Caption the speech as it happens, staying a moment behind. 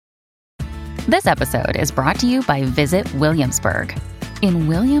This episode is brought to you by Visit Williamsburg. In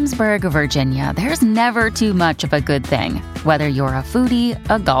Williamsburg, Virginia, there's never too much of a good thing. Whether you're a foodie,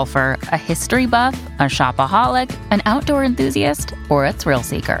 a golfer, a history buff, a shopaholic, an outdoor enthusiast, or a thrill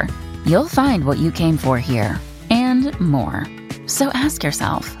seeker, you'll find what you came for here and more. So ask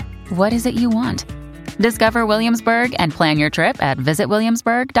yourself, what is it you want? Discover Williamsburg and plan your trip at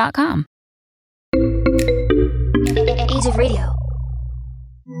visitwilliamsburg.com. Age of Radio.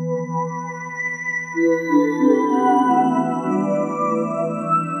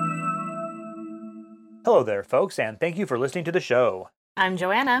 Hello there, folks, and thank you for listening to the show. I'm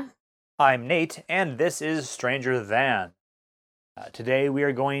Joanna. I'm Nate, and this is Stranger Than. Today we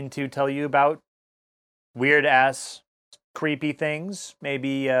are going to tell you about weird-ass, creepy things,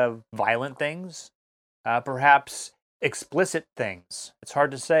 maybe violent things, perhaps explicit things. It's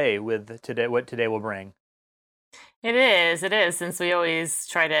hard to say with today what today will bring. It is, since we always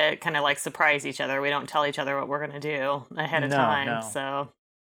try to kind of like surprise each other. We don't tell each other what we're going to do ahead of time, so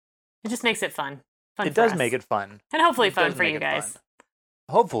it just makes it fun. It does make it fun. And hopefully fun for you guys.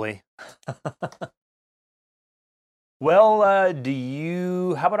 Hopefully. Well,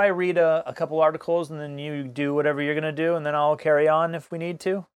 how about I read a couple articles and then you do whatever you're going to do and then I'll carry on if we need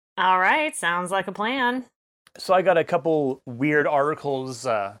to? All right, sounds like a plan. So I got a couple weird articles.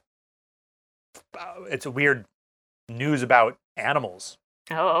 It's a weird news about animals.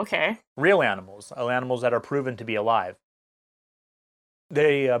 Oh, okay. Real animals that are proven to be alive.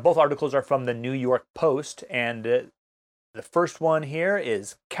 They both articles are from the New York Post, and the first one here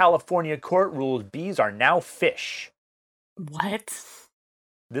is California court rules bees are now fish. What?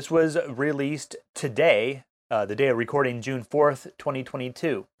 This was released today, the day of recording, June 4th,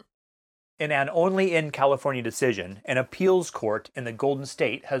 2022. In an only in California decision, an appeals court in the Golden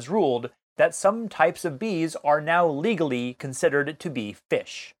State has ruled that some types of bees are now legally considered to be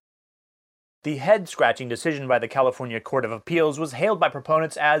fish. The head-scratching decision by the California Court of Appeals was hailed by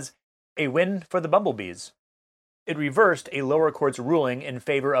proponents as a win for the bumblebees. It reversed a lower court's ruling in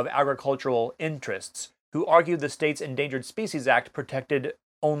favor of agricultural interests, who argued the state's Endangered Species Act protected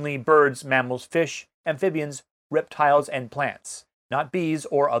only birds, mammals, fish, amphibians, reptiles, and plants, not bees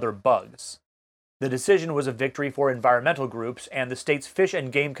or other bugs. The decision was a victory for environmental groups and the state's Fish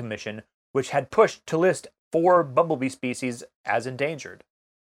and Game Commission, which had pushed to list 4 bumblebee species as endangered.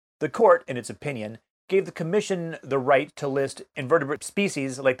 The court, in its opinion, gave the commission the right to list invertebrate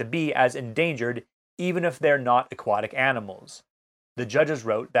species like the bee as endangered, even if they're not aquatic animals. The judges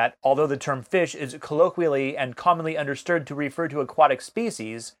wrote that although the term fish is colloquially and commonly understood to refer to aquatic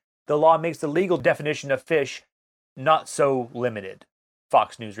species, the law makes the legal definition of fish not so limited,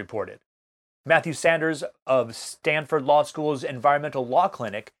 Fox News reported. Matthew Sanders of Stanford Law School's Environmental Law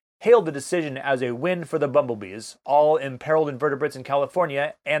Clinic hailed the decision as a win for the bumblebees, all imperiled invertebrates in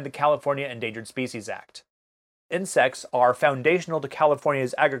California, and the California Endangered Species Act. Insects are foundational to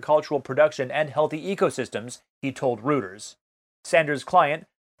California's agricultural production and healthy ecosystems, he told Reuters. Sanders' client,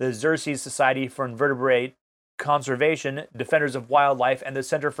 the Xerces Society for Invertebrate Conservation, Defenders of Wildlife, and the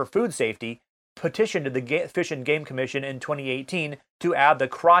Center for Food Safety, petitioned the Fish and Game Commission in 2018 to add the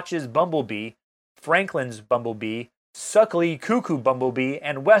Crotch's bumblebee, Franklin's bumblebee, Suckly cuckoo bumblebee,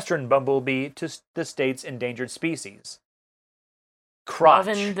 and western bumblebee to the state's endangered species. Crotch.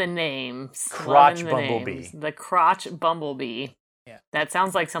 Loving the names. Crotch bumblebee. Names. The crotch bumblebee. Yeah. That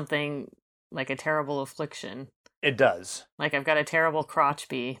sounds like something like a terrible affliction. It does. Like I've got a terrible crotch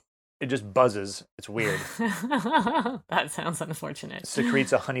bee. It just buzzes. It's weird. That sounds unfortunate. It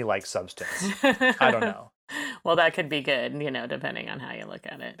secretes a honey-like substance. I don't know. Well, that could be good, depending on how you look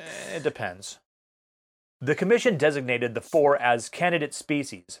at it. It depends. The commission designated the 4 as candidate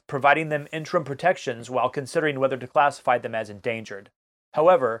species, providing them interim protections while considering whether to classify them as endangered.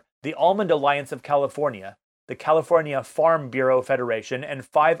 However, the Almond Alliance of California, the California Farm Bureau Federation, and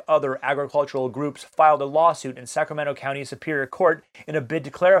 5 other agricultural groups filed a lawsuit in Sacramento County Superior Court in a bid to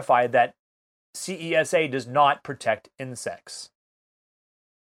clarify that CESA does not protect insects.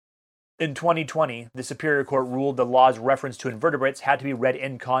 In 2020, the Superior Court ruled the law's reference to invertebrates had to be read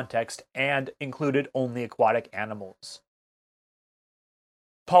in context and included only aquatic animals.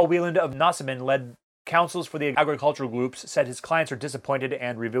 Paul Wieland of Nossaman led counsels for the agricultural groups, said his clients are disappointed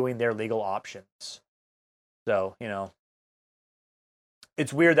and reviewing their legal options. So,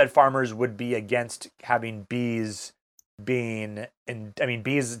 it's weird that farmers would be against having bees being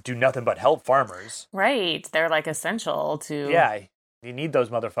bees do nothing but help farmers. Right. They're like essential to you need those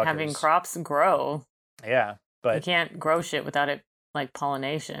motherfuckers. having crops grow. Yeah, but you can't grow shit without it like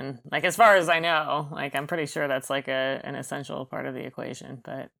pollination. Like as far as I know, like I'm pretty sure that's like an essential part of the equation.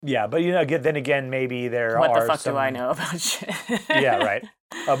 But yeah, but then again, maybe there what are the fuck do I know about shit? Yeah, right.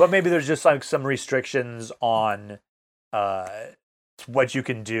 But maybe there's just like some restrictions on what you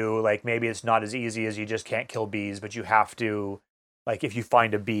can do. Like maybe it's not as easy as you just can't kill bees, but you have to, like if you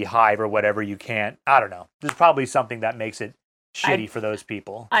find a bee hive or whatever, you can't. I don't know. There's probably something that makes it shitty for those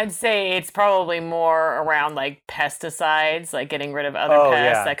people. I'd say it's probably more around like pesticides, like getting rid of other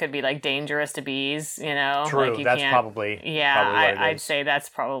pests that could be like dangerous to bees, you know? True, like that's probably I'd say that's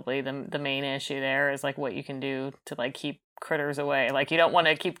probably the main issue there is like what you can do to like keep critters away. Like you don't want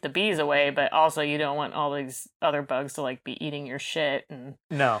to keep the bees away, but also you don't want all these other bugs to like be eating your shit. And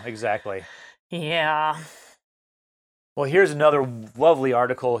no, exactly. Yeah. Well, here's another lovely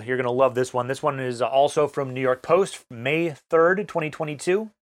article. You're going to love this one. This one is also from New York Post, May 3rd, 2022.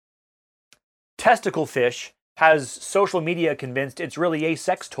 Testicle fish has social media convinced it's really a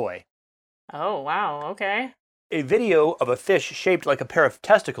sex toy. Oh, wow. Okay. A video of a fish shaped like a pair of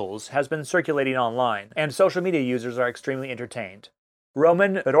testicles has been circulating online, and social media users are extremely entertained.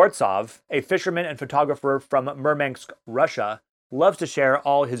 Roman Fedortsov, a fisherman and photographer from Murmansk, Russia, loves to share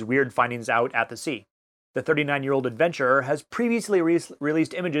all his weird findings out at the sea. The 39-year-old adventurer has previously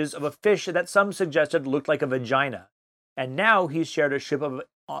released images of a fish that some suggested looked like a vagina. And now he's shared a ship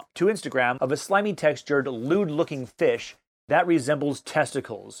to Instagram of a slimy textured, lewd-looking fish that resembles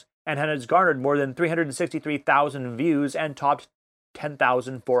testicles, and has garnered more than 363,000 views and topped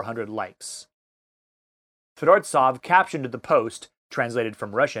 10,400 likes. Fedortsov captioned the post, translated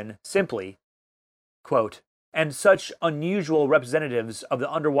from Russian, simply, quote, "And such unusual representatives of the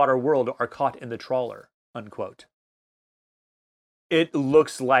underwater world are caught in the trawler," unquote. It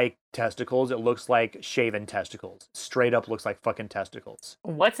looks like testicles. It looks like shaven testicles. Straight up looks like fucking testicles.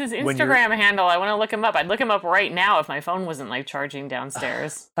 What's his Instagram handle? I want to look him up. I'd look him up right now if my phone wasn't like charging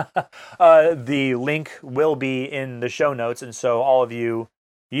downstairs. The link will be in the show notes, and so all of you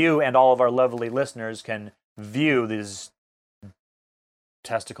and all of our lovely listeners can view these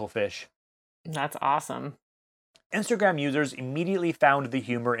testicle fish. That's awesome. Instagram users immediately found the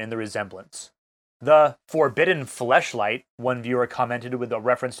humor in the resemblance. The forbidden fleshlight, one viewer commented with a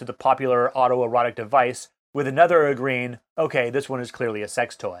reference to the popular autoerotic device, with another agreeing, okay, this one is clearly a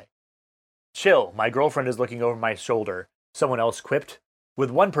sex toy. Chill, my girlfriend is looking over my shoulder, someone else quipped, with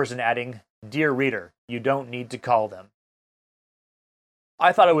one person adding, dear reader, you don't need to call them.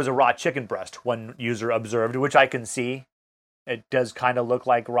 I thought it was a raw chicken breast, one user observed, which I can see. It does kind of look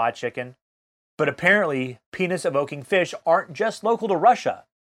like raw chicken. But apparently, penis-evoking fish aren't just local to Russia.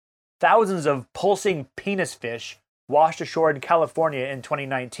 Thousands of pulsing penis fish washed ashore in California in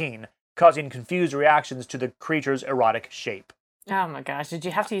 2019, causing confused reactions to the creature's erotic shape. Oh my gosh, did you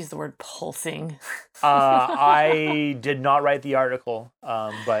have to use the word pulsing? I did not write the article,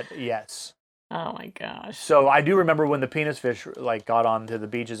 but yes. Oh my gosh. So I do remember when the penis fish like got onto the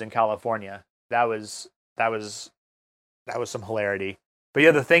beaches in California. That was some hilarity. But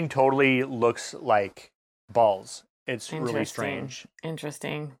yeah, the thing totally looks like balls. It's really strange.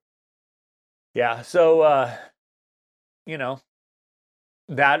 Interesting. Yeah, so,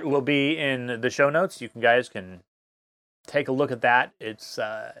 that will be in the show notes. You guys can take a look at that. It's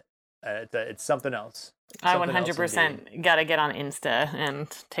something else. I 100% got to get on Insta and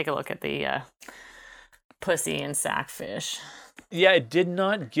take a look at the pussy and sackfish. Yeah, it did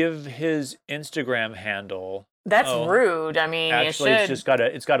not give his Instagram handle. That's rude. I mean, actually, it's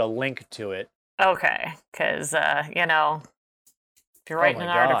got a link to it. Okay, because if you're writing an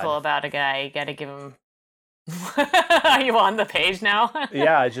article about a guy, you got to give him. Are you on the page now?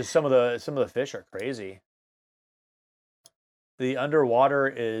 Yeah, it's just some of the fish are crazy. The underwater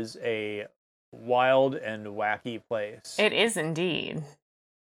is a wild and wacky place. It is indeed.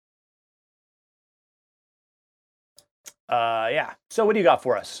 Yeah. So what do you got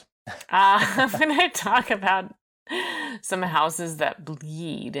for us? I'm going to talk about some houses that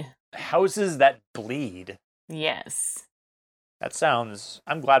bleed. Houses that bleed? Yes.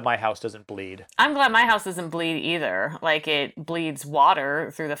 I'm glad my house doesn't bleed. I'm glad my house doesn't bleed either. Like, it bleeds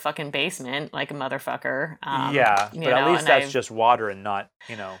water through the fucking basement like a motherfucker. Yeah, but at least that's just water and not,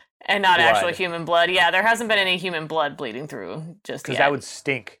 and not blood. Actual human blood. Yeah, there hasn't been any human blood bleeding through just yet. Because that would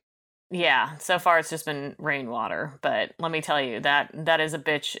stink. Yeah, so far it's just been rainwater. But let me tell you, that is a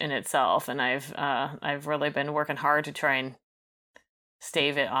bitch in itself. And I've really been working hard to try and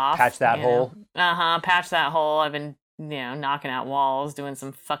stave it off. Patch that hole. Patch that hole. I've been knocking out walls, doing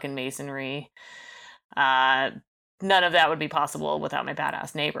some fucking masonry. None of that would be possible without my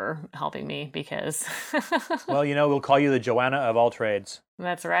badass neighbor helping me because... Well, we'll call you the Joanna of all trades.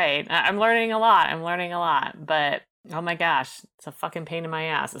 That's right. I'm learning a lot. But Oh my gosh, it's a fucking pain in my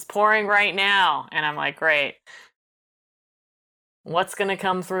ass. It's pouring right now. And I'm like, great. What's going to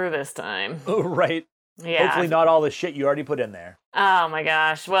come through this time? Right. Yeah. Hopefully not all the shit you already put in there. Oh my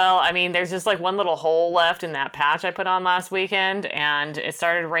gosh. Well, I mean, there's just like one little hole left in that patch I put on last weekend, and it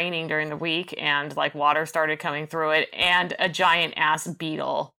started raining during the week, and like water started coming through it, and a giant ass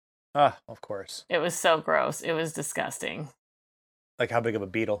beetle. Of course. It was so gross. It was disgusting. Like how big of a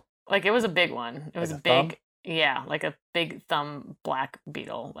beetle? Like it was a big one. It was Like a big. thumb? Yeah, like a big thumb black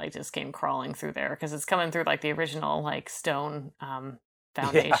beetle. Like just came crawling through there because it's coming through like the original like stone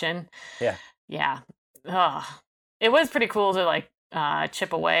foundation. Yeah. Yeah. Ugh. It was pretty cool to like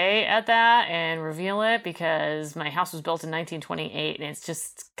chip away at that and reveal it because my house was built in 1928, and it's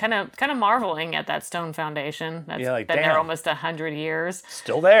just kind of marveling at that stone foundation that's Yeah, like, been there damn. almost 100 years.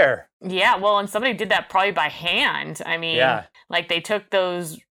 Still there. Yeah, well, and somebody did that probably by hand. I mean, Yeah. like they took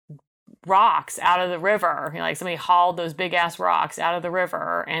those rocks out of the river. You know, like somebody hauled those big ass rocks out of the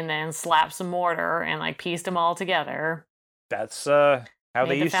river and then slapped some mortar and like pieced them all together. That's how they Made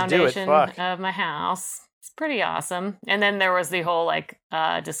the used to do it. foundation Fuck. of my house. It's pretty awesome. And then there was the whole like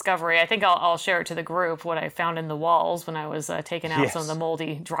discovery. I think I'll share it to the group what I found in the walls when I was taking out some of Yes. the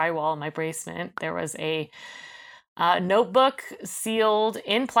moldy drywall in my basement. There was a notebook sealed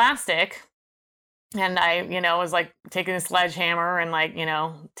in plastic. And I, was like taking a sledgehammer and like,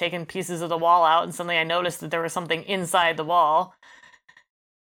 taking pieces of the wall out. And suddenly I noticed that there was something inside the wall.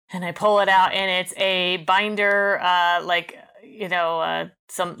 And I pull it out, and it's a binder,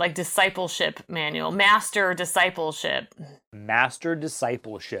 some like discipleship manual, master discipleship. Master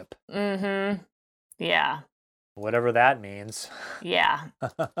discipleship. Mm-hmm. Yeah. Whatever that means. Yeah.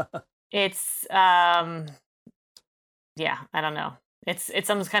 It's, yeah, I don't know. It's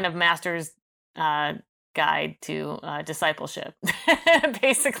some kind of master's guide to discipleship,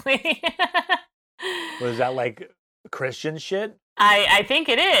 basically. Was that like Christian shit? I think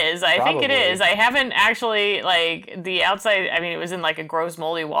it is. I think it Probably. is. I haven't actually, like, the outside, I mean, it was in, like, a gross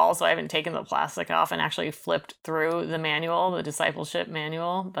moldy wall, so I haven't taken the plastic off and actually flipped through the manual, the discipleship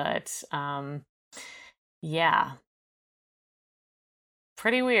manual, but, yeah.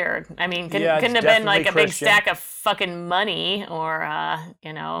 Pretty weird. I mean, couldn't Yeah, it's have been, like, a definitely big Christian. stack of fucking money or,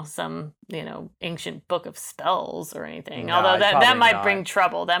 some, ancient book of spells or anything. No, Although it's that probably might not. bring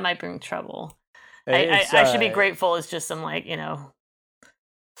trouble. That might bring trouble. It's, I should be grateful it's just some, like,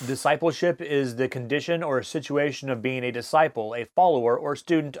 Discipleship is the condition or situation of being a disciple, a follower, or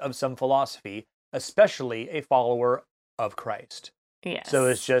student of some philosophy, especially a follower of Christ. yes. So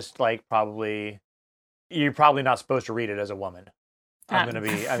it's just like you're probably not supposed to read it as a woman. I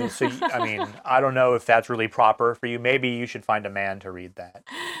don't know if that's really proper for you. Maybe you should find a man to read that.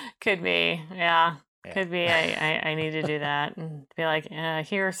 Could be, yeah. Yeah. Could be. I need to do that and be like,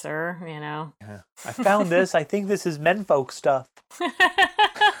 here, sir. Yeah. I found this. I think this is menfolk stuff.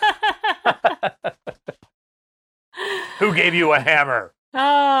 Who gave you a hammer?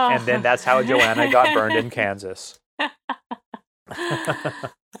 Oh. And then that's how Joanna got burned in Kansas.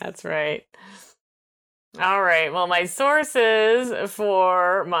 That's right. All right. Well, my sources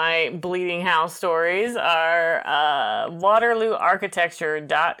for my Bleeding House stories are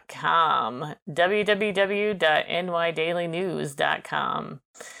WaterlooArchitecture.com, www.nydailynews.com,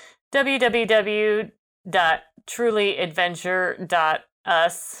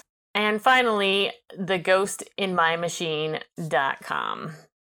 www.trulyadventure.us, and finally, theghostinmymachine.com.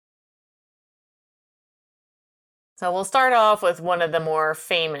 So we'll start off with one of the more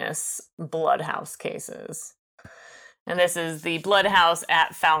famous Bloodhouse cases. And this is the Bloodhouse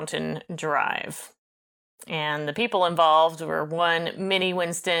at Fountain Drive. And the people involved were one Minnie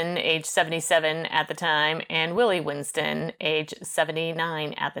Winston, age 77 at the time, and Willie Winston, age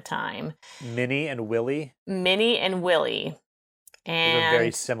 79 at the time. Minnie and Willie? Minnie and Willie. And They're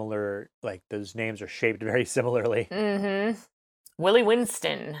very similar, like those names are shaped very similarly. Mm-hmm. Willie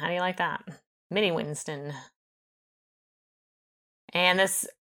Winston. How do you like that? Minnie Winston. And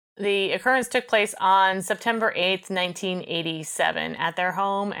the occurrence took place on September 8th, 1987, at their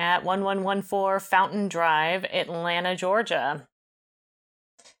home at 1114 Fountain Drive, Atlanta, Georgia.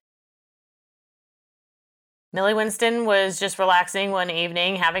 Millie Winston was just relaxing one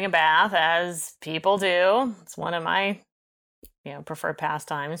evening, having a bath, as people do. It's one of my, preferred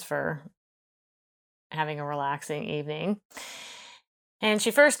pastimes for having a relaxing evening. And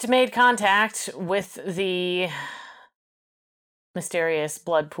she first made contact with the mysterious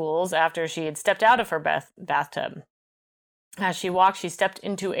blood pools after she had stepped out of her bathtub. As she walked, she stepped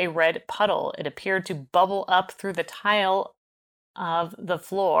into a red puddle. It appeared to bubble up through the tile of the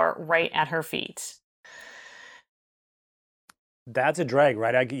floor right at her feet. That's a drag,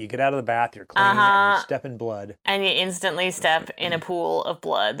 right? You get out of the bath, you're clean, and you step in blood. And you instantly step in a pool of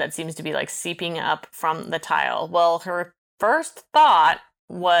blood that seems to be like seeping up from the tile. Well, her first thought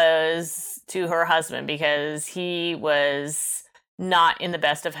was to her husband because he was not in the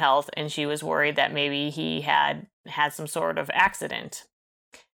best of health and she was worried that maybe he had some sort of accident.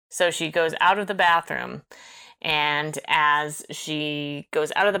 So she goes out of the bathroom. And as she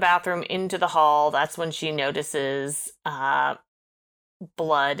goes out of the bathroom into the hall, that's when she notices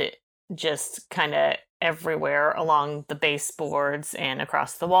blood just kind of everywhere along the baseboards and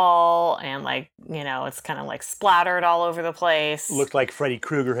across the wall. And it's kind of like splattered all over the place. Looked like Freddy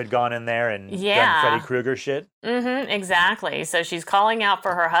Krueger had gone in there and done Freddy Krueger shit. Mm-hmm, exactly. So she's calling out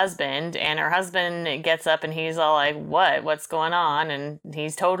for her husband, and her husband gets up and he's all like, what's going on? And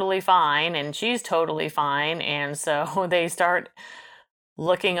he's totally fine, and she's totally fine. And so they start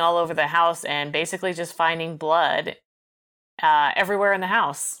looking all over the house and basically just finding blood everywhere in the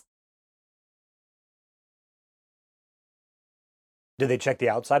house. Did they check the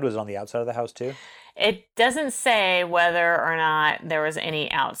outside? Was it on the outside of the house too? It doesn't say whether or not there was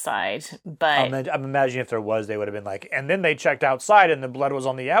any outside, but I'm imagining if there was, they would have been like, and then they checked outside and the blood was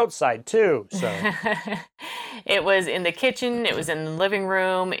on the outside too. So it was in the kitchen, it was in the living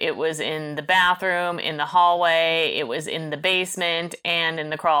room, it was in the bathroom, in the hallway, it was in the basement, and in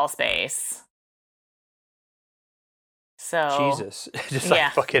the crawl space. So Jesus, just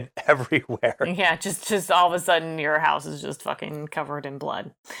like fucking everywhere. Yeah, just all of a sudden your house is just fucking covered in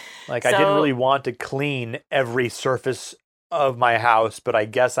blood. Like, I didn't really want to clean every surface of my house, but I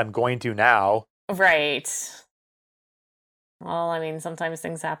guess I'm going to now. Right. Well, I mean, sometimes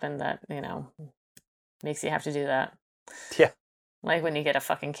things happen that, makes you have to do that. Yeah. Like when you get a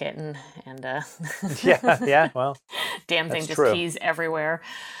fucking kitten and yeah, well. Damn thing just pees everywhere.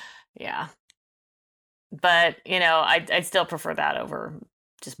 Yeah. But, I'd still prefer that over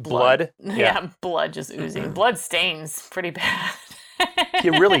just blood. Yeah, blood just oozing. Blood stains pretty bad.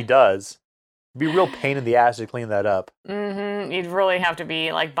 It really does. It'd be a real pain in the ass to clean that up. Mm-hmm. You'd really have to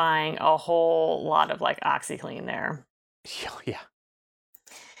be, like, buying a whole lot of, like, OxyClean there. Yeah.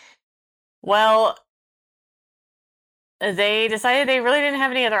 Well, they decided they really didn't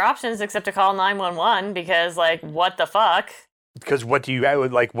have any other options except to call 911 because, like, what the fuck? Because what do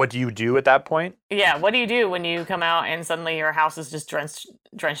you do at that point? Yeah, what do you do when you come out and suddenly your house is just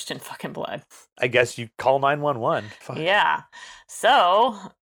drenched in fucking blood? I guess you call 911. Fuck. Yeah. So,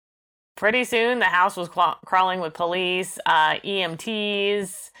 pretty soon the house was crawling with police,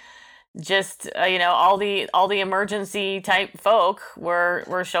 EMTs, just all the emergency type folk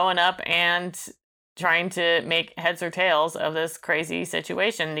were showing up and trying to make heads or tails of this crazy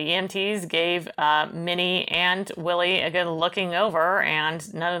situation. The EMTs gave Minnie and Willie a good looking over,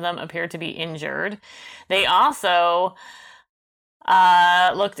 and none of them appeared to be injured. They also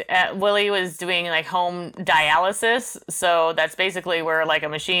looked at Willie was doing like home dialysis, so that's basically where like a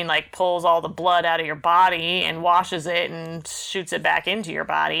machine like pulls all the blood out of your body and washes it and shoots it back into your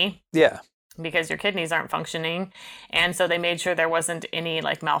body. Yeah. Because your kidneys aren't functioning. And so they made sure there wasn't any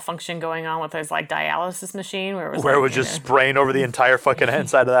like malfunction going on with his like dialysis machine where it was just spraying over the entire fucking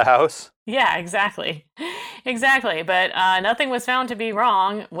inside of the house. Yeah, exactly. But nothing was found to be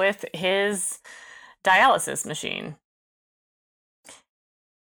wrong with his dialysis machine.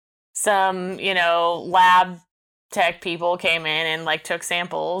 Some, lab tech people came in and like took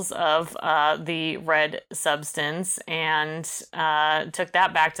samples of the red substance and took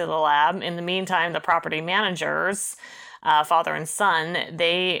that back to the lab. In the meantime, the property managers, father and son,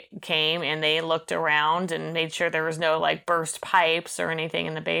 they came and they looked around and made sure there was no like burst pipes or anything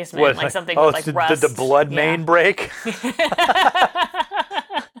in the basement. What, like something with like rust. Did the blood main break?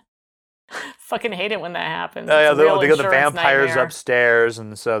 Fucking hate it when that happens. Yeah, they got the vampires nightmare upstairs,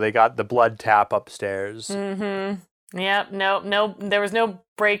 and so they got the blood tap upstairs. Mm-hmm. Yep. No. There was no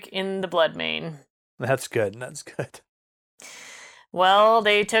break in the blood main. That's good. Well,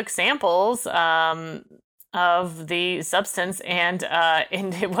 they took samples of the substance, and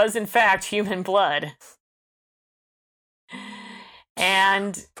it was in fact human blood.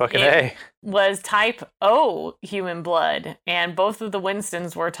 And fucking A. Was type O human blood, and both of the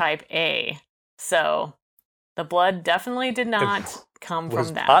Winstons were type A. So the blood definitely did not come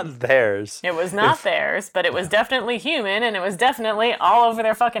from them. It was not theirs. It was not theirs, but it was definitely human, and it was definitely all over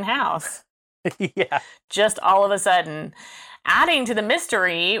their fucking house. Yeah. Just all of a sudden. Adding to the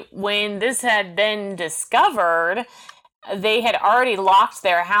mystery, when this had been discovered, they had already locked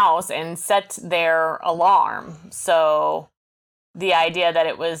their house and set their alarm. So the idea that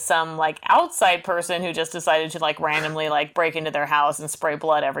it was some like outside person who just decided to like randomly like break into their house and spray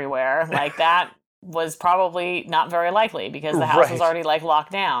blood everywhere, like that was probably not very likely because the house was Right. already like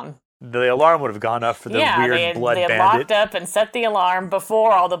locked down. The alarm would have gone off for the weird blood they had bandit. locked up and set the alarm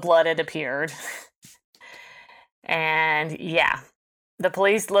before all the blood had appeared. And yeah, the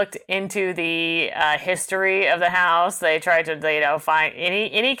police looked into the history of the house. They tried to, find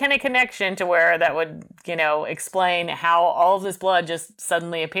any kind of connection to where that would, explain how all of this blood just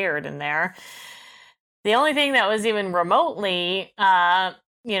suddenly appeared in there. The only thing that was even remotely,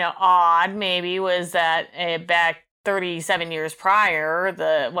 odd maybe was that back 37 years prior,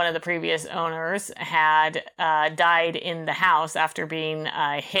 one of the previous owners had died in the house after being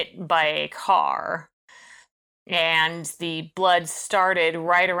hit by a car. And the blood started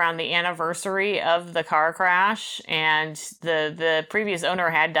right around the anniversary of the car crash, and the previous owner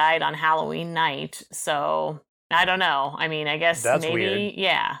had died on Halloween night. So I don't know. I mean, I guess That's maybe weird.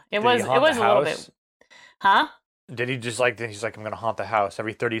 yeah. It Did was he haunt the a little house? bit. Huh? Did he just he's like, I'm going to haunt the house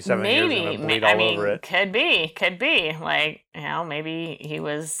every 37 years and I'm going to bleed I all mean, over it? could be. Like, maybe he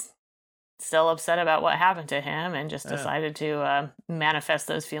was still upset about what happened to him and just decided to manifest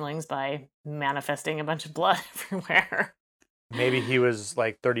those feelings by manifesting a bunch of blood everywhere. Maybe he was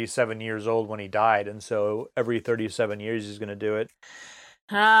like 37 years old when he died, and so every 37 years he's going to do it.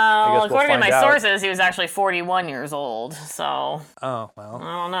 According to my sources, he was actually 41 years old, so... Oh, well.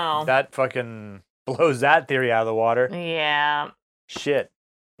 I don't know. That fucking blows that theory out of the water. Yeah. Shit.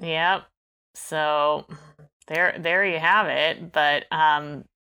 Yep. So, there you have it, but,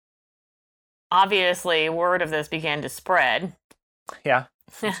 obviously, word of this began to spread. Yeah,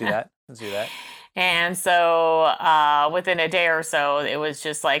 I see that. And so within a day or so, it was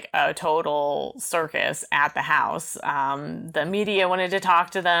just like a total circus at the house. The media wanted to talk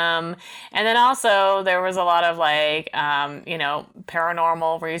to them. And then also there was a lot of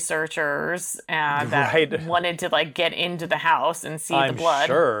paranormal researchers that wanted to get into the house and see the blood.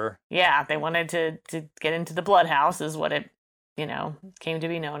 Sure. Yeah, they wanted to get into the blood house is what it, came to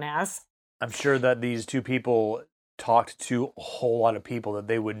be known as. I'm sure that these two people talked to a whole lot of people that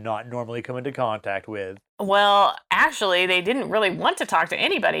they would not normally come into contact with. Well, actually, they didn't really want to talk to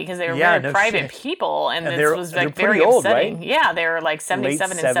anybody because they were very private people, and this was very old, upsetting. Right? Yeah, they were like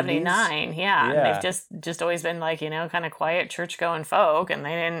 77 Late and 70s? 79. Yeah, and they've just always been kind of quiet church-going folk, and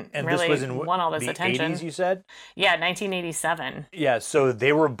they didn't really want all this attention. 80s, you said? Yeah, 1987. Yeah, so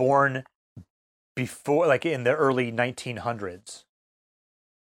they were born before, in the early 1900s.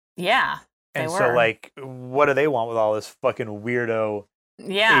 Yeah. And so, what do they want with all this fucking weirdo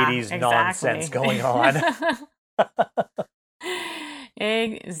 80s nonsense going on?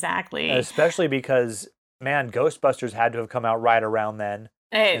 Exactly. Especially because, man, Ghostbusters had to have come out right around then.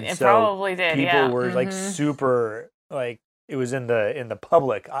 It probably did, People were, super, it was in the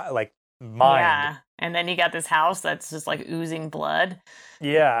public, mind. Yeah, and then you got this house that's just, oozing blood.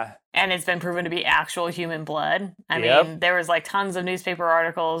 Yeah. And it's been proven to be actual human blood. I mean, there was tons of newspaper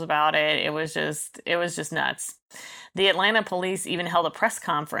articles about it. It was just nuts. The Atlanta police even held a press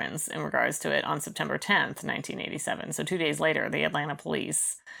conference in regards to it on September 10th, 1987. So 2 days later, the Atlanta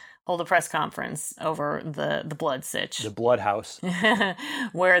police hold a press conference over the blood sitch. The blood house.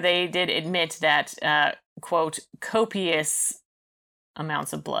 Where they did admit that, quote, copious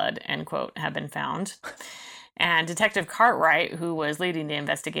amounts of blood, end quote, have been found. And Detective Cartwright, who was leading the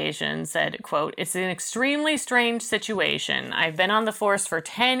investigation, said, quote, "It's an extremely strange situation. I've been on the force for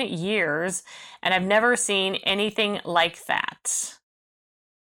 10 years, and I've never seen anything like that."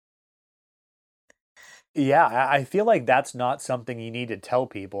 Yeah, I feel like that's not something you need to tell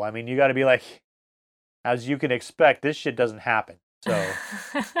people. I mean, you got to be like, as you can expect, this shit doesn't happen. So...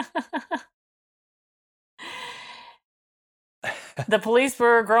 The police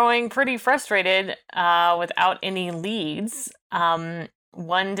were growing pretty frustrated without any leads.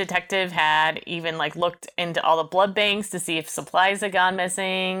 One detective had even looked into all the blood banks to see if supplies had gone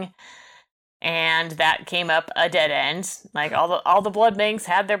missing, and that came up a dead end. All the blood banks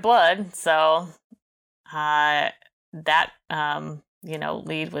had their blood, so that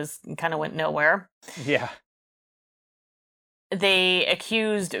lead was kind of went nowhere. Yeah. They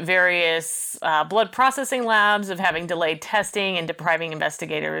accused various blood processing labs of having delayed testing and depriving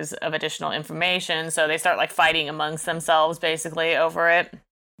investigators of additional information. So they start fighting amongst themselves basically over it.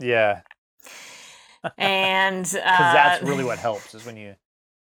 Yeah. And because that's really what helps is when you.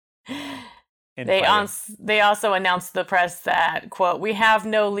 They also announced to the press that, quote, "We have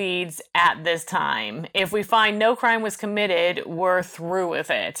no leads at this time. If we find no crime was committed, we're through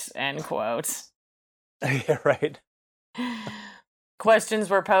with it," end quote. Yeah, right. Questions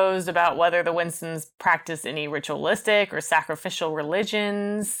were posed about whether the Winstons practiced any ritualistic or sacrificial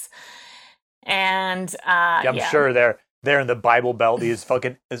religions. And I'm sure there in the Bible Belt, this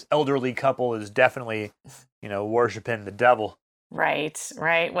elderly couple is definitely, worshiping the devil. Right.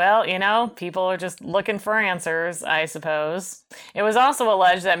 Well, people are just looking for answers, I suppose. It was also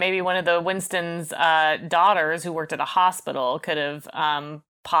alleged that maybe one of the Winston's daughters who worked at a hospital could have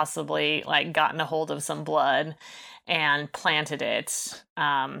possibly gotten a hold of some blood and planted it.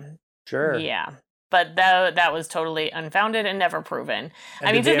 Sure. Yeah. But that was totally unfounded and never proven.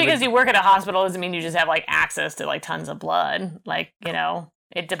 Just because you work at a hospital doesn't mean you just have access to tons of blood.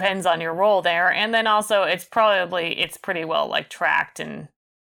 It depends on your role there, and then also it's pretty well tracked and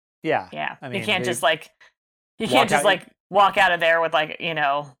yeah. You can't just walk out of there with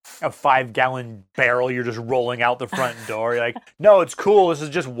a 5-gallon barrel. You're just rolling out the front door. You're like, no, it's cool. This is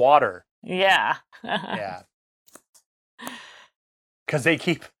just water. Yeah. Yeah. Because they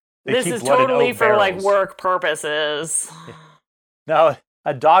keep this is totally for barrels. Work purposes. No,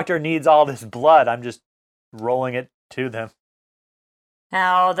 a doctor needs all this blood. I'm just rolling it to them.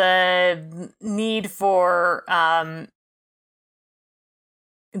 Now, the need for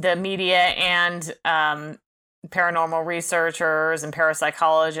the media and paranormal researchers and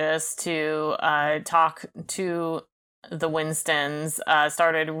parapsychologists to talk to the Winstons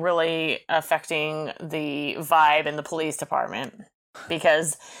started really affecting the vibe in the police department,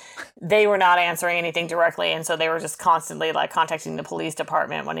 because they were not answering anything directly, and so they were just constantly contacting the police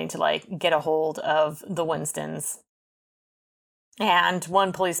department wanting to get a hold of the Winstons. And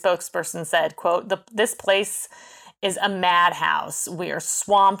one police spokesperson said, quote, "This place is a madhouse. We are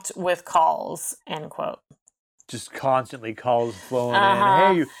swamped with calls," end quote. Just constantly calls flowing in.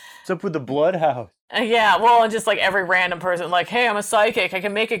 Hey, what's up with the blood house? Yeah, well, and just every random person, hey, I'm a psychic. I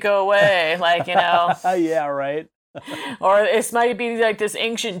can make it go away. Yeah, right. Or this might be this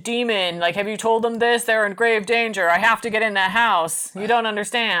ancient demon. Have you told them this? They're in grave danger. I have to get in that house. You don't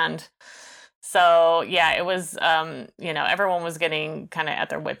understand. So, yeah, it was, everyone was getting kind of at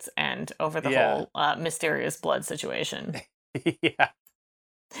their wits' end over the whole mysterious blood situation. Yeah.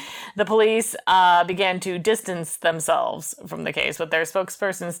 The police began to distance themselves from the case, with their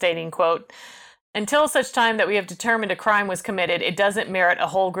spokesperson stating, quote, "Until such time that we have determined a crime was committed, it doesn't merit a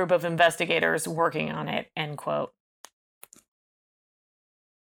whole group of investigators working on it," end quote.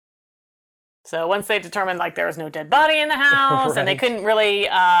 So once they determined there was no dead body in the house, right, and they couldn't really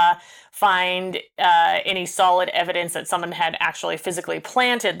find any solid evidence that someone had actually physically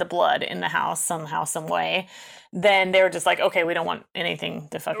planted the blood in the house somehow, some way, then they were just okay, we don't want anything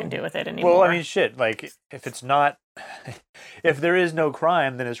to fucking do with it anymore. Well, shit, if there is no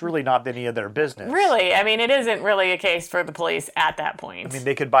crime, then it's really not any of their business. Really, it isn't really a case for the police at that point.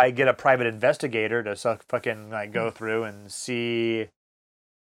 They could get a private investigator to fucking go through and see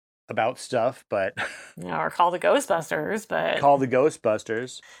about stuff, but or call the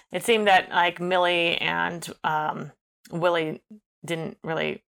Ghostbusters. It seemed that Millie and Willie didn't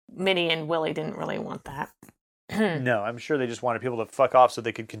really, Minnie and Willie didn't really want that. No, I'm sure they just wanted people to fuck off so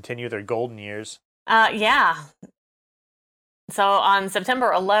they could continue their golden years. Yeah. So on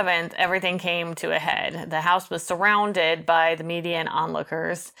September 11th, everything came to a head. The house was surrounded by the media and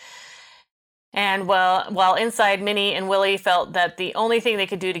onlookers. And while inside, Minnie and Willie felt that the only thing they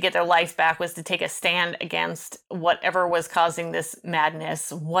could do to get their life back was to take a stand against whatever was causing this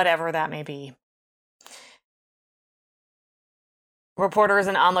madness, whatever that may be. Reporters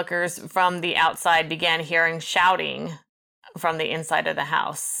and onlookers from the outside began hearing shouting from the inside of the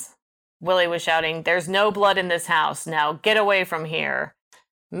house. Willie was shouting, "There's no blood in this house. Now get away from here."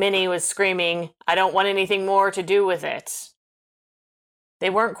 Minnie was screaming, "I don't want anything more to do with it." They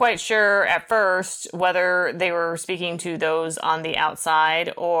weren't quite sure at first whether they were speaking to those on the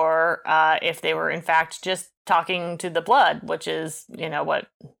outside or if they were in fact just talking to the blood, which is, what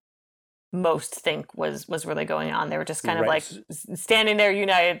most think was really going on. They were just kind of standing there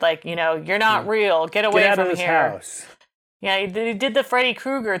united, you're not real. Get away Get out from of this here. House. Yeah, they did the Freddy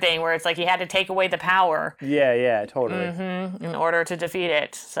Krueger thing where it's he had to take away the power. Yeah, totally. In order to defeat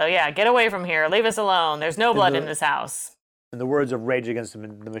it. So yeah, get away from here. Leave us alone. There's no blood in this house. In the words of Rage Against the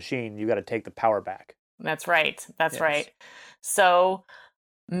Machine, you got to take the power back. That's right. That's right. So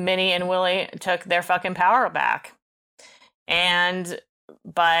Minnie and Willie took their fucking power back. And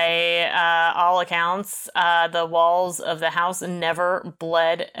by all accounts, the walls of the house never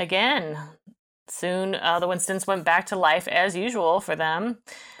bled again. Soon, the Winstons went back to life as usual for them.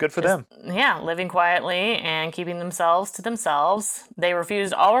 Good for them. Yeah, living quietly and keeping themselves to themselves. They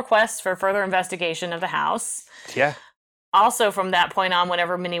refused all requests for further investigation of the house. Yeah. Also, from that point on,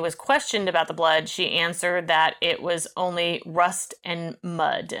 whenever Minnie was questioned about the blood, she answered that it was only rust and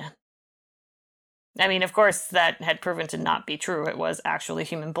mud. I mean, of course, that had proven to not be true. It was actually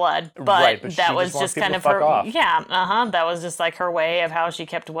human blood, but, Right, but that she was just wants just kind people of to fuck her. off. Yeah, that was just like her way of how she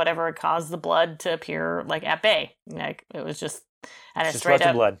kept whatever had caused the blood to appear like at bay. Like it was just and It's it's just straight rusted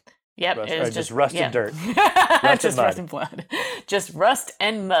up. blood. Yep, Rust, it or was just rusted dirt. Just and mud. rust and blood. Just rust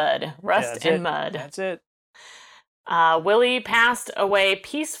and mud. Rust That's and it. mud. That's it. Willie passed away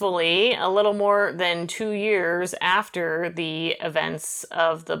peacefully a little more than 2 years after the events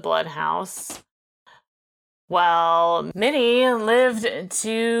of the Blood House. While Minnie lived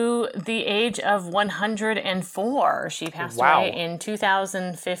to the age of 104. She passed away in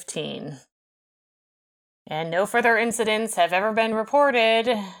 2015. And no further incidents have ever been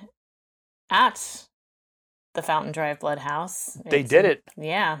reported at the Fountain Drive Blood House. They did it.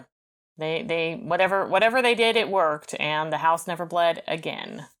 Yeah. They whatever they did, it worked, and the house never bled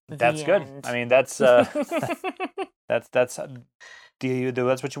again. That's good. End. I mean, that's that's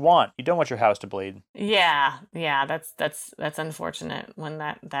what you want. You don't want your house to bleed. Yeah, that's unfortunate when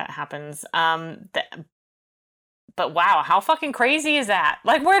that happens. But wow, how fucking crazy is that?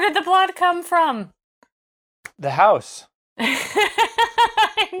 Like, where did the blood come from? The house.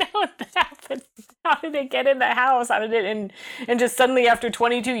 I know that happened. How did it get in the house? How did it and just suddenly after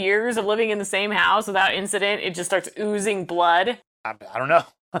 22 years of living in the same house without incident, it just starts oozing blood? I don't know.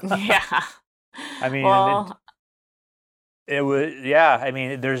 Yeah. I mean, well, it was, yeah. I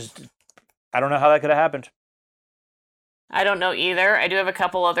mean, I don't know how that could have happened. I don't know either. I do have a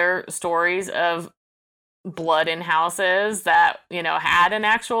couple other stories of blood in houses that, had an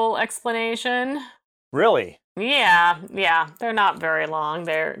actual explanation. Really? Yeah. They're not very long.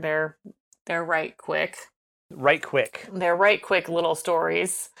 They're right quick. Right quick. They're right quick little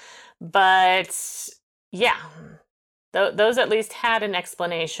stories. But yeah, those at least had an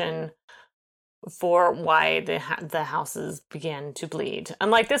explanation for why the houses began to bleed.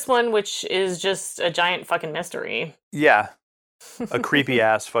 Unlike this one, which is just a giant fucking mystery. Yeah. A creepy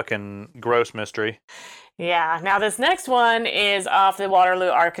ass fucking gross mystery. Yeah. Now this next one is off the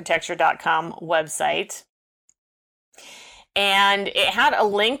WaterlooArchitecture.com website. And it had a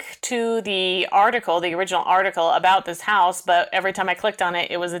link to the original article about this house, but every time I clicked on it,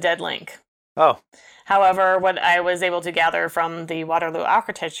 it was a dead link. Oh. However, what I was able to gather from the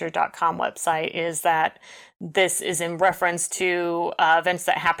WaterlooArchitecture.com website is that this is in reference to events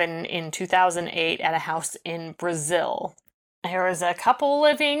that happened in 2008 at a house in Brazil. There was a couple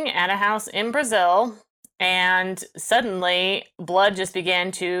living at a house in Brazil, and suddenly blood just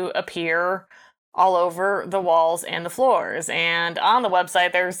began to appear all over the walls and the floors. And on the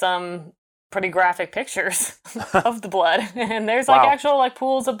website, there's some pretty graphic pictures of the blood. And there's actual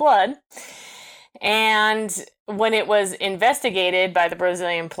pools of blood. And when it was investigated by the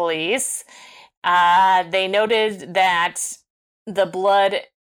Brazilian police, they noted that the blood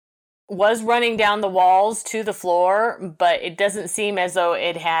was running down the walls to the floor, but it doesn't seem as though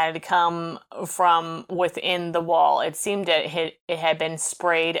it had come from within the wall. It seemed that it had been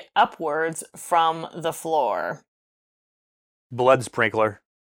sprayed upwards from the floor. Blood sprinkler.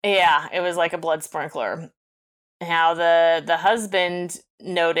 Yeah, it was like a blood sprinkler. Now, the husband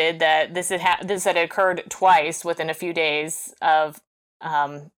noted that this had occurred twice within a few days of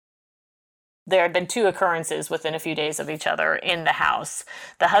there had been 2 occurrences within a few days of each other in the house.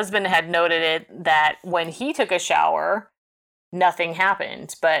 The husband had noted it that when he took a shower, nothing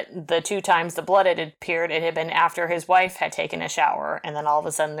happened. But the 2 times the blood had appeared, it had been after his wife had taken a shower. And then all of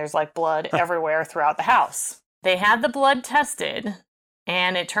a sudden there's blood everywhere throughout the house. They had the blood tested,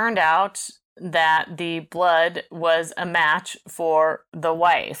 and it turned out that the blood was a match for the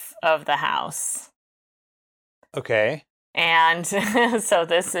wife of the house. Okay. And so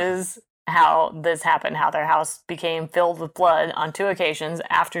this is how this happened, how their house became filled with blood on 2 occasions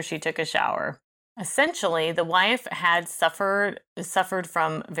after she took a shower. Essentially, the wife had suffered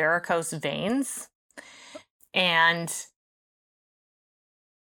from varicose veins, and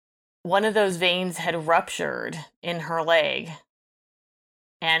one of those veins had ruptured in her leg.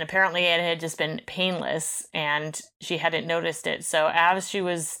 And apparently it had just been painless, and she hadn't noticed it. So as she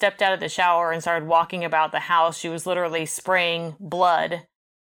was stepped out of the shower and started walking about the house, she was literally spraying blood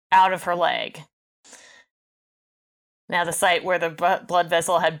out of her leg. Now, the site where the blood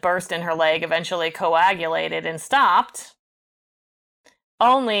vessel had burst in her leg eventually coagulated and stopped,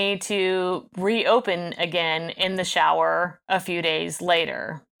 only to reopen again in the shower a few days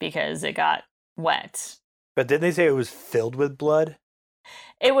later because it got wet. But didn't they say it was filled with blood?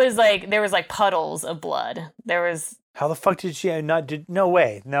 It was like there was like puddles of blood. There was. How the fuck did she not? No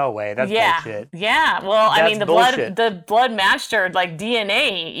way. That's bullshit. Yeah. Well, I mean, bullshit. the blood matched her, like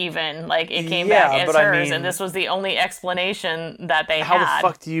DNA even, like it came back as hers, and this was the only explanation that they had. How the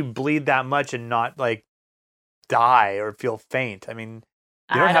fuck do you bleed that much and not like die or feel faint? I mean,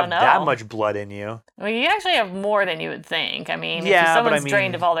 you don't have that much blood in you. Well, you actually have more than you would think. I mean, if someone's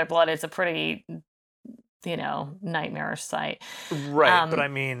drained of all their blood, it's a pretty, nightmarish sight. Right, but I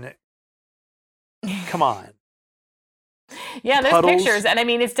mean, come on. Yeah, there's puddles. Pictures, and I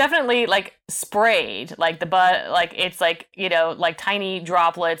mean, it's definitely like sprayed, like the butt, like it's like like tiny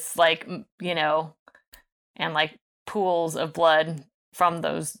droplets, like and like pools of blood from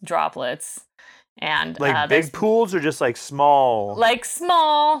those droplets, and like big pools or just like small,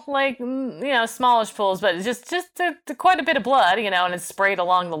 smallish pools, but it's just quite a bit of blood, and it's sprayed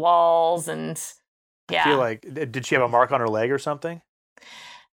along the walls, and yeah. I feel like, did she have a mark on her leg or something?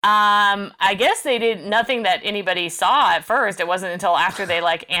 I guess they did nothing that anybody saw at first. It wasn't until after they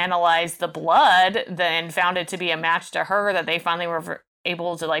like analyzed the blood then found it to be a match to her that they finally were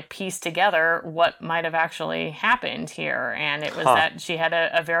able to like piece together what might have actually happened here. And it was that she had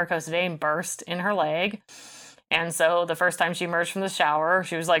a varicose vein burst in her leg. And so the first time she emerged from the shower,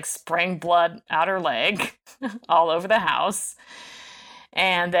 she was like spraying blood out her leg all over the house.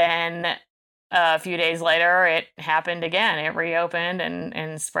 And then a few days later, it happened again. It reopened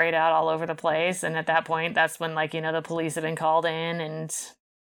and sprayed out all over the place. And at that point, that's when, the police had been called in and,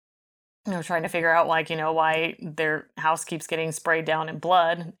 trying to figure out, why their house keeps getting sprayed down in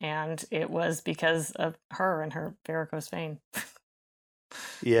blood. And it was because of her and her varicose vein.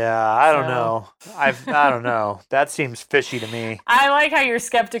 Yeah, I don't know. I don't know. That seems fishy to me. I like how you're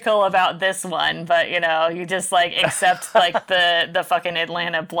skeptical about this one, but you just accept the fucking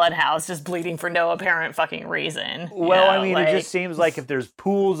Atlanta blood house just bleeding for no apparent fucking reason. Well, I mean, it just seems like if there's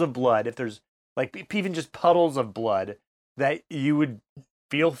pools of blood, if there's even just puddles of blood, that you would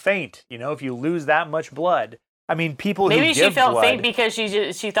feel faint. If you lose that much blood. I mean, people who give blood... Maybe she felt faint because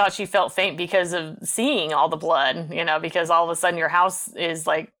she thought she felt faint because of seeing all the blood, because all of a sudden your house is,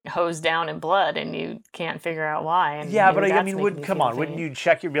 hosed down in blood and you can't figure out why. And yeah, but I mean, wouldn't you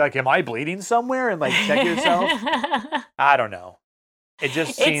check be like, am I bleeding somewhere? And, check yourself? I don't know. It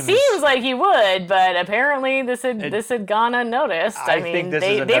just seems... It seems like you would, but apparently this had gone unnoticed. I mean, think this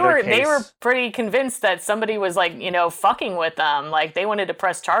is another case. They were pretty convinced that somebody was fucking with them. They wanted to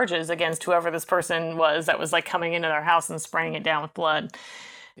press charges against whoever this person was that was coming into their house and spraying it down with blood.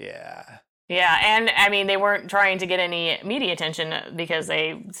 Yeah. Yeah, and I mean, they weren't trying to get any media attention because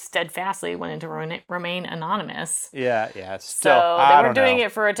they steadfastly wanted to remain anonymous. Yeah. So they weren't doing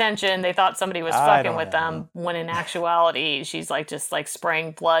it for attention. They thought somebody was fucking with them, when in actuality, she's just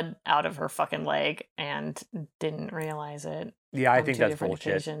spraying blood out of her fucking leg and didn't realize it. Yeah, I think that's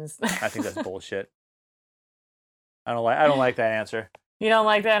bullshit. I think that's bullshit. I don't like that answer. You don't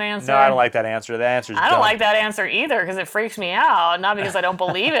like that answer? No, I don't like that answer. The answer's dumb. I don't like that answer either because it freaks me out. Not because I don't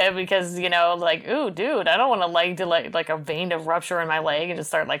believe it, because, ooh, dude, I don't want a vein to rupture in my leg and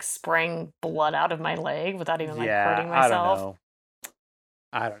just start, spraying blood out of my leg without even, hurting myself.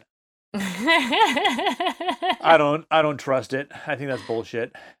 I don't know. I don't trust it. I think that's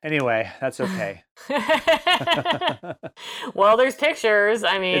bullshit. Anyway, that's okay. Well, there's pictures.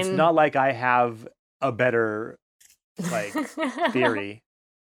 I mean... It's not like I have a better... theory.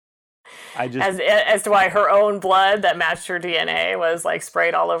 I just as to why her own blood that matched her DNA was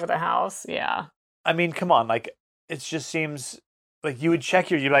sprayed all over the house. Yeah. I mean, come on, it just seems you would check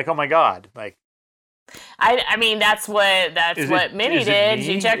you'd be like, oh my god, I mean, that's what Minnie did.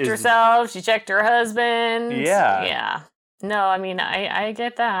 She checked herself. She checked her husband. Yeah. Yeah. No, I mean, I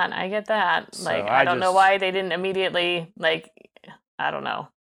get that. I get that. So I don't know why they didn't immediately I don't know.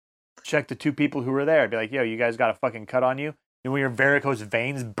 Check the two people who were there. Be like, yo, you guys got a fucking cut on you? And when your varicose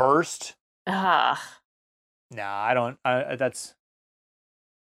veins burst? Nah, I don't. I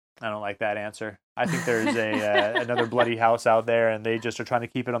don't like that answer. I think there's another bloody house out there, and they just are trying to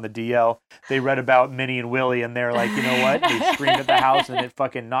keep it on the DL. They read about Minnie and Willie, and they're like, you know what? They screamed at the house, and it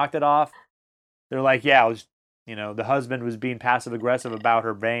fucking knocked it off. They're like, yeah, it was. The husband was being passive aggressive about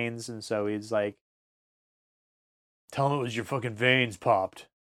her veins, and so he's like, tell him it was your fucking veins popped.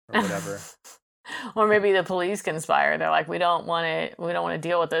 Or whatever. Or maybe the police conspire. They're like, we don't want to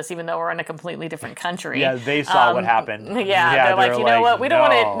deal with this, even though we're in a completely different country. Yeah, they saw what happened. Yeah, they're like, you know what? We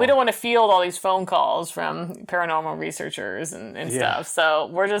don't want to field all these phone calls from paranormal researchers and stuff. So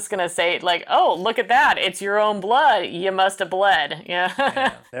we're just gonna say oh, look at that! It's your own blood. You must have bled.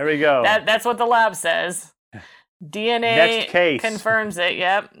 Yeah. There we go. That's what the lab says. DNA next case confirms it.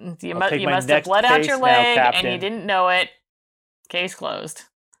 Yep. You must have bled out your leg, and you didn't know it. Case closed.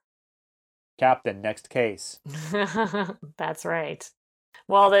 Captain, next case. That's right.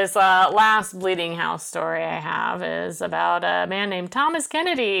 Well, this last Bleeding House story I have is about a man named Thomas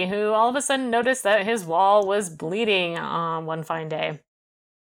Kennedy who all of a sudden noticed that his wall was bleeding on one fine day.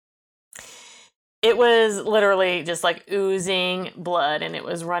 It was literally just like oozing blood, and it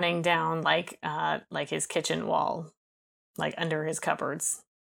was running down like his kitchen wall, like under his cupboards.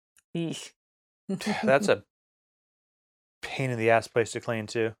 Eesh. That's a pain in the ass place to clean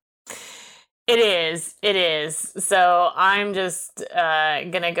too. It is. So I'm just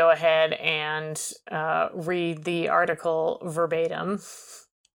gonna go ahead and read the article verbatim.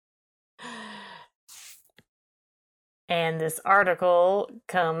 And this article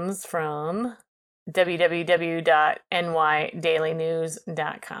comes from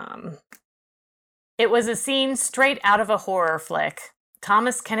www.nydailynews.com. It was a scene straight out of a horror flick.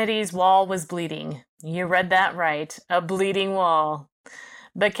 Thomas Kennedy's wall was bleeding. You read that right. A bleeding wall.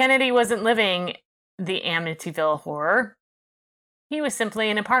 But Kennedy wasn't living the Amityville horror. He was simply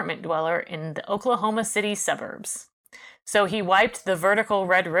an apartment dweller in the Oklahoma City suburbs. So he wiped the vertical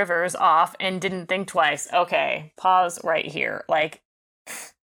red rivers off and didn't think twice. Okay, pause right here. Like,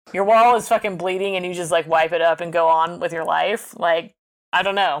 your wall is fucking bleeding and you just like wipe it up and go on with your life? Like, I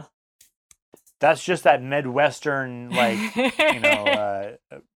don't know. That's just that Midwestern, like,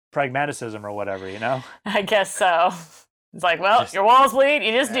 pragmaticism or whatever, you know? I guess so. It's like, well, your walls bleed,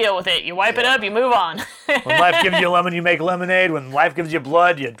 you just deal with it. You wipe it up, you move on. When life gives you lemon, you make lemonade. When life gives you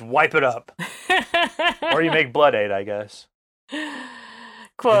blood, you wipe it up. Or you make blood aid, I guess.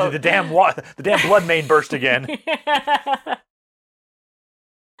 Quote. The damn blood main burst again.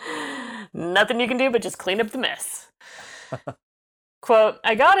 Nothing you can do but just clean up the mess. Quote,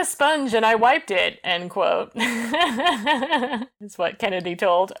 I got a sponge and I wiped it, end quote. Is what Kennedy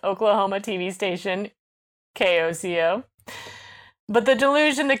told Oklahoma TV station KOCO. But the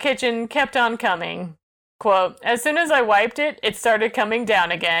deluge in the kitchen kept on coming. Quote, as soon as I wiped it, it started coming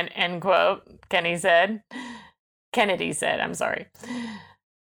down again, end quote, Kennedy said.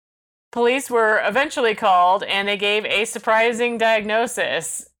 Police were eventually called and they gave a surprising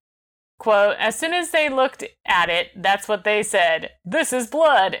diagnosis. Quote, as soon as they looked at it, that's what they said. This is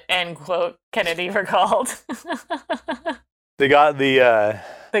blood, end quote, Kennedy recalled. They got the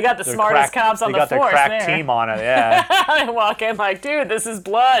smartest cops on the force. They got the crack team on it, yeah. They walk in like, dude, this is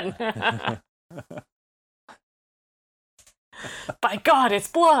blood. By God, it's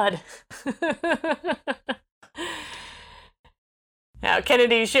blood. Now,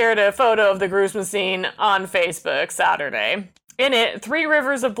 Kennedy shared a photo of the gruesome scene on Facebook Saturday. In it, 3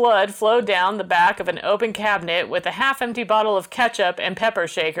 rivers of blood flowed down the back of an open cabinet with a half-empty bottle of ketchup and pepper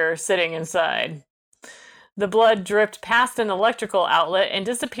shaker sitting inside. The blood dripped past an electrical outlet and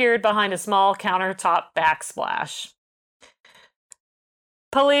disappeared behind a small countertop backsplash.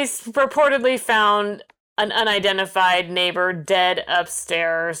 Police reportedly found an unidentified neighbor dead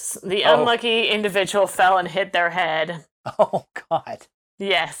upstairs. The unlucky individual fell and hit their head. Oh, God.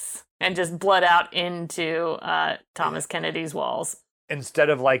 Yes, and just bled out into Thomas Kennedy's walls. Instead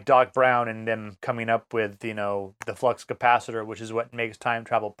of like Doc Brown and them coming up with, the flux capacitor, which is what makes time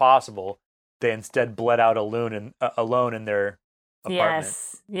travel possible, they instead bled out alone in their apartment.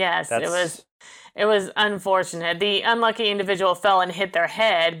 Yes, it was unfortunate. The unlucky individual fell and hit their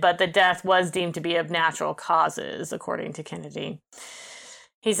head, but the death was deemed to be of natural causes, according to Kennedy.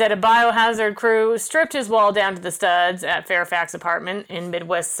 He said a biohazard crew stripped his wall down to the studs at Fairfax apartment in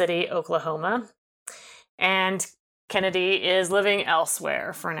Midwest City, Oklahoma. And Kennedy is living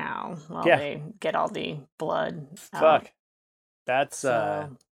elsewhere for now while they get all the blood out. Fuck. That's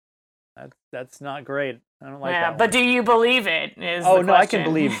not great. I don't like that. Yeah, but do you believe it? No, I can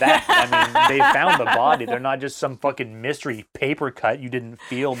believe that. I mean, they found the body. They're not just some fucking mystery paper cut you didn't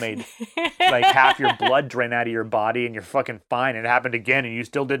feel made like half your blood drain out of your body and you're fucking fine. It happened again and you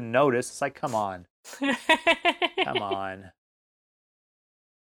still didn't notice. It's like, come on. Come on.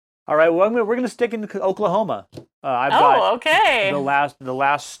 All right, well, we're going to stick in Oklahoma. I've got okay. The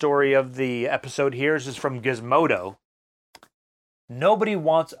last story of the episode here is from Gizmodo. Nobody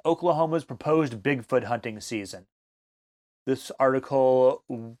wants Oklahoma's proposed Bigfoot hunting season. This article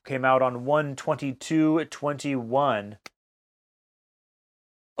came out on 1/22/21.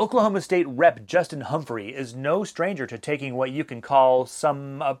 Oklahoma State Rep. Justin Humphrey is no stranger to taking what you can call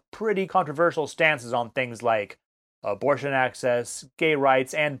some pretty controversial stances on things like abortion access, gay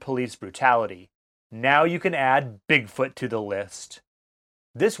rights, and police brutality. Now you can add Bigfoot to the list.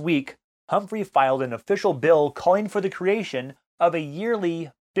 This week, Humphrey filed an official bill calling for the creation of a yearly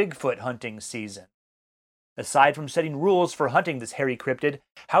Bigfoot hunting season. Aside from setting rules for hunting this hairy cryptid,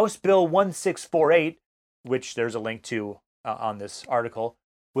 House Bill 1648, which there's a link to on this article,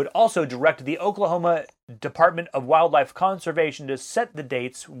 would also direct the Oklahoma Department of Wildlife Conservation to set the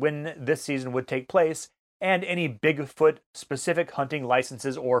dates when this season would take place and any Bigfoot-specific hunting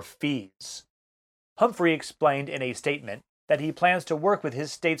licenses or fees. Humphrey explained in a statement that he plans to work with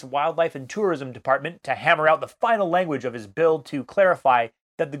his state's Wildlife and Tourism Department to hammer out the final language of his bill to clarify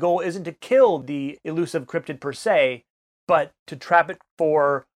that the goal isn't to kill the elusive cryptid per se, but to trap it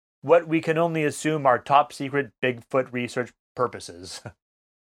for what we can only assume are top-secret Bigfoot research purposes.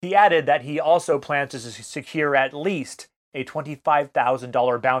 He added that he also plans to secure at least a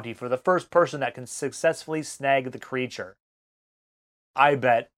 $25,000 bounty for the first person that can successfully snag the creature. I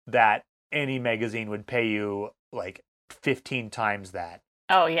bet that any magazine would pay you like 15 times that.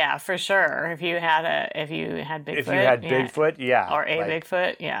 Oh yeah, for sure. If you had Bigfoot. If you had Bigfoot, yeah. Or a like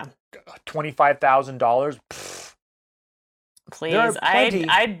Bigfoot, yeah. $25,000. Please,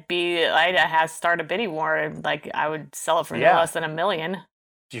 I'd have start a bidding war. Like I would sell it for no less than $1 million.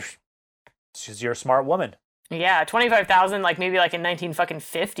 You're a smart woman. Yeah, 25,000, like maybe like in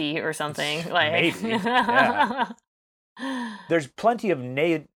 1950 or something. Like maybe. Yeah. There's plenty of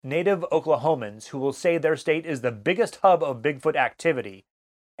native Oklahomans who will say their state is the biggest hub of Bigfoot activity,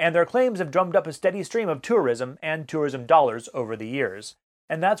 and their claims have drummed up a steady stream of tourism and tourism dollars over the years.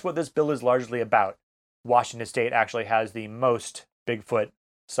 And that's what this bill is largely about. Washington State actually has the most Bigfoot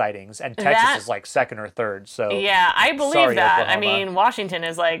sightings, and Texas is like second or third. So yeah, I believe that. Oklahoma. I mean, Washington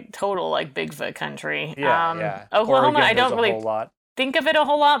is like total like Bigfoot country. Yeah. Oklahoma, Oregon, I don't really a whole lot. think of it a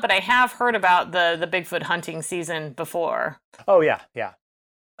whole lot, but I have heard about the Bigfoot hunting season before. Oh yeah.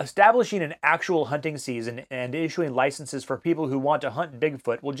 Establishing an actual hunting season and issuing licenses for people who want to hunt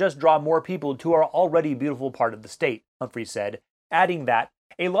Bigfoot will just draw more people to our already beautiful part of the state, Humphrey said, adding that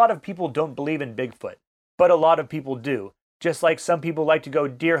a lot of people don't believe in Bigfoot, but a lot of people do. Just like some people like to go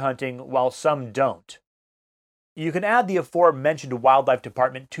deer hunting while some don't. You can add the aforementioned Wildlife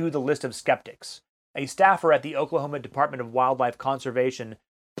Department to the list of skeptics. A staffer at the Oklahoma Department of Wildlife Conservation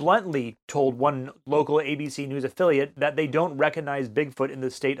bluntly told one local ABC News affiliate that they don't recognize Bigfoot in the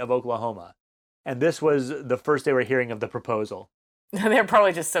state of Oklahoma. And this was the first they were hearing of the proposal. They're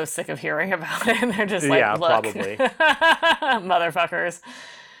probably just so sick of hearing about it, and they're just like, yeah, look, probably. motherfuckers.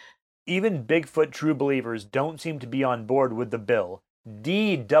 Even Bigfoot true believers don't seem to be on board with the bill.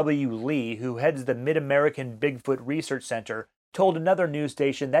 D.W. Lee, who heads the Mid-American Bigfoot Research Center, told another news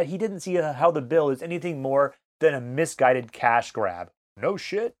station that he didn't see how the bill is anything more than a misguided cash grab. No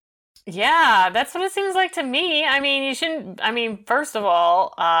shit. Yeah, that's what it seems like to me. I mean, first of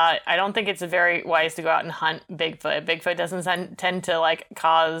all, I don't think it's very wise to go out and hunt Bigfoot. Bigfoot doesn't tend to like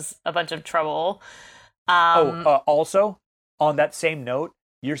cause a bunch of trouble. Also, on that same note,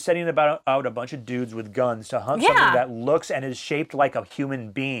 you're setting out a bunch of dudes with guns to hunt something that looks and is shaped like a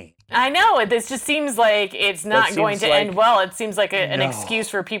human being. I know. This just seems like it's not going to end well. It seems like an excuse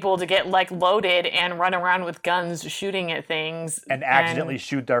for people to get like loaded and run around with guns shooting at things. And accidentally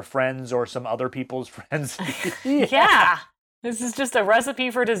shoot their friends or some other people's friends. Yeah. This is just a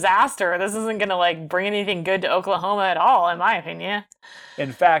recipe for disaster. This isn't going to like bring anything good to Oklahoma at all, in my opinion.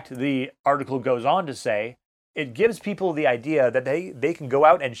 In fact, the article goes on to say, it gives people the idea that they can go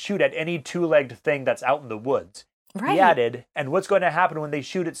out and shoot at any two-legged thing that's out in the woods. Right. He added, and what's going to happen when they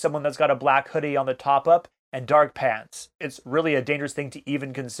shoot at someone that's got a black hoodie on the top up and dark pants? It's really a dangerous thing to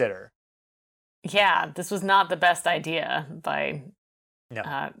even consider. Yeah, this was not the best idea by...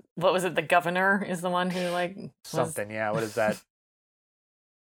 No. What was it? The governor is the one who like... Something, yeah. What is that?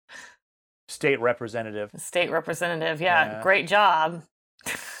 State representative. State representative, yeah. Great job.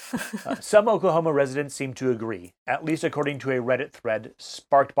 Some Oklahoma residents seem to agree, at least according to a Reddit thread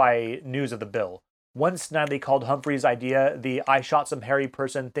sparked by news of the bill. One snidely called Humphrey's idea the "I shot some hairy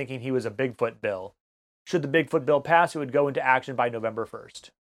person thinking he was a Bigfoot bill." Should the Bigfoot bill pass, it would go into action by November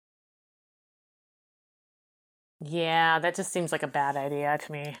 1st. Yeah, that just seems like a bad idea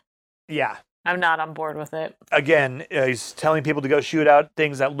to me. Yeah. I'm not on board with it. Again, he's telling people to go shoot out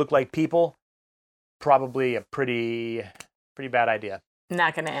things that look like people. Probably a pretty bad idea.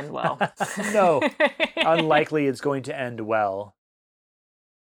 Not going to end well. No. Unlikely it's going to end well.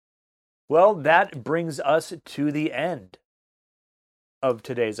 Well, that brings us to the end of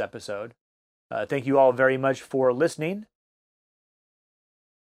today's episode. Thank you all very much for listening.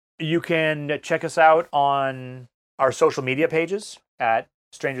 You can check us out on our social media pages at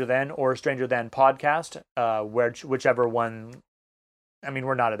Stranger Than or Stranger Than Podcast, whichever one. I mean,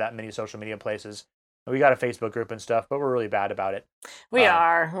 we're not at that many social media places. We got a Facebook group and stuff, but we're really bad about it. We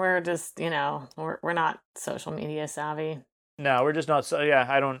are. We're just, we're not social media savvy. No, we're just not. So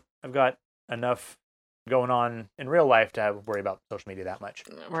yeah, I've got enough going on in real life to worry about social media that much.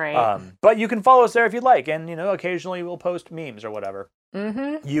 Right. But you can follow us there if you'd like, and occasionally we'll post memes or whatever.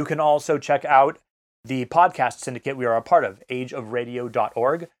 Mm-hmm. You can also check out the podcast syndicate we are a part of,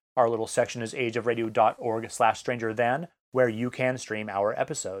 ageofradio.org. Our little section is ageofradio.org/strangerthan, where you can stream our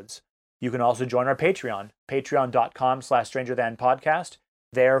episodes. You can also join our Patreon, patreon.com/strangerthanpodcast.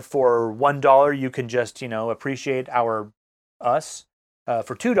 There, for $1, you can just, appreciate us.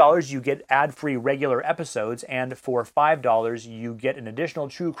 For $2, you get ad-free regular episodes, and for $5, you get an additional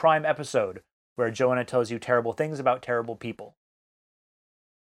true crime episode where Joanna tells you terrible things about terrible people.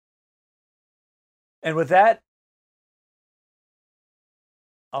 And with that,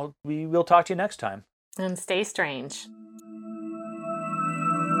 we will talk to you next time. And stay strange.